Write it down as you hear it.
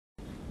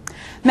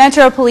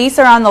Metro Police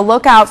are on the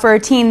lookout for a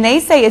teen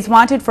they say is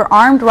wanted for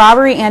armed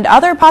robbery and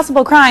other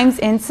possible crimes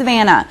in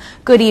Savannah.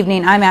 Good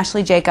evening, I'm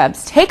Ashley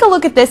Jacobs. Take a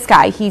look at this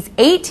guy. He's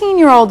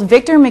 18-year-old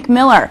Victor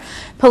McMiller.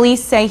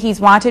 Police say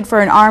he's wanted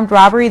for an armed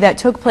robbery that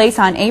took place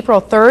on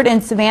April 3rd in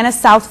Savannah's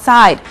South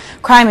Side.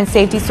 Crime and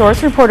Safety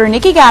Source reporter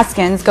Nikki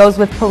Gaskins goes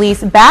with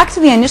police back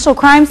to the initial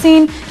crime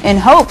scene in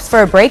hopes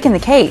for a break in the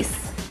case.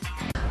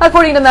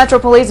 According to Metro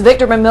Police,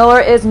 Victor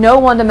McMiller is no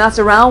one to mess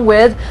around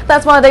with.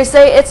 That's why they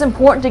say it's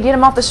important to get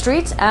him off the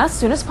streets as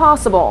soon as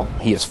possible.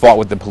 He has fought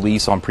with the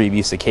police on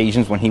previous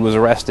occasions when he was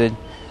arrested,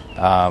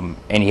 and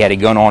he had a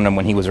gun on him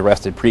when he was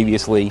arrested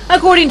previously.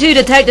 According to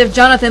Detective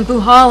Jonathan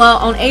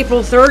Puhala, on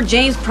April 3rd,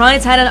 James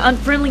Price had an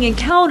unfriendly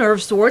encounter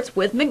of sorts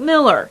with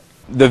McMiller.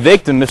 The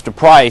victim, Mr.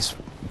 Price,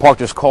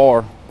 parked his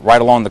car right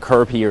along the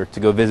curb here to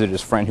go visit his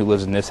friend who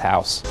lives in this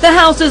house. The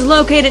house is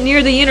located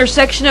near the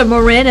intersection of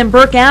Marin and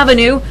Burke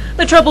Avenue.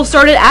 The trouble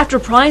started after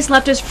Price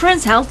left his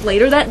friend's house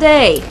later that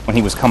day. When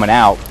he was coming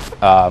out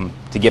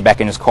to get back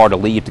in his car to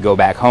leave to go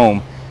back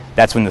home,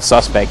 that's when the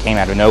suspect came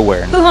out of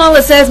nowhere.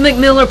 Puhala says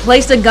McMiller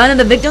placed a gun in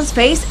the victim's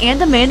face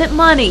and demanded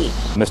money.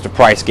 Mr.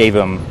 Price gave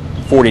him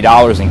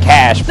 $40 in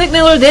cash.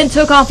 McMiller then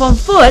took off on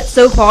foot.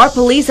 So far,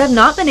 police have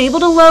not been able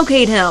to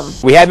locate him.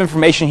 We have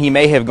information he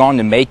may have gone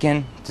to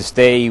Macon to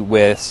stay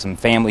with some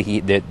family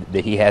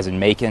that he has in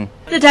Macon.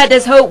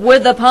 Detectives hope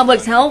with the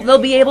public's help they'll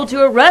be able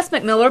to arrest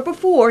McMiller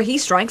before he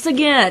strikes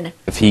again.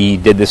 If he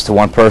did this to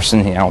one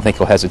person, I don't think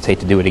he'll hesitate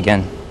to do it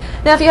again.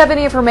 Now, if you have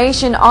any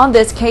information on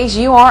this case,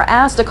 you are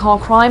asked to call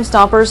Crime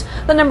Stoppers.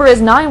 The number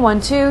is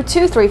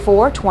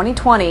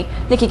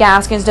 912-234-2020. Nikki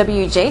Gaskins,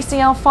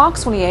 WJCL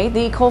Fox 28,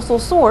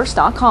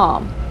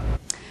 thecoastalsource.com.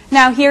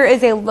 Now here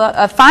is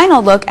a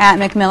final look at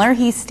McMiller.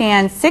 He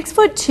stands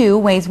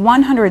 6'2", weighs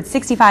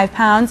 165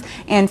 pounds,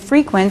 and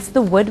frequents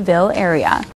the Woodville area.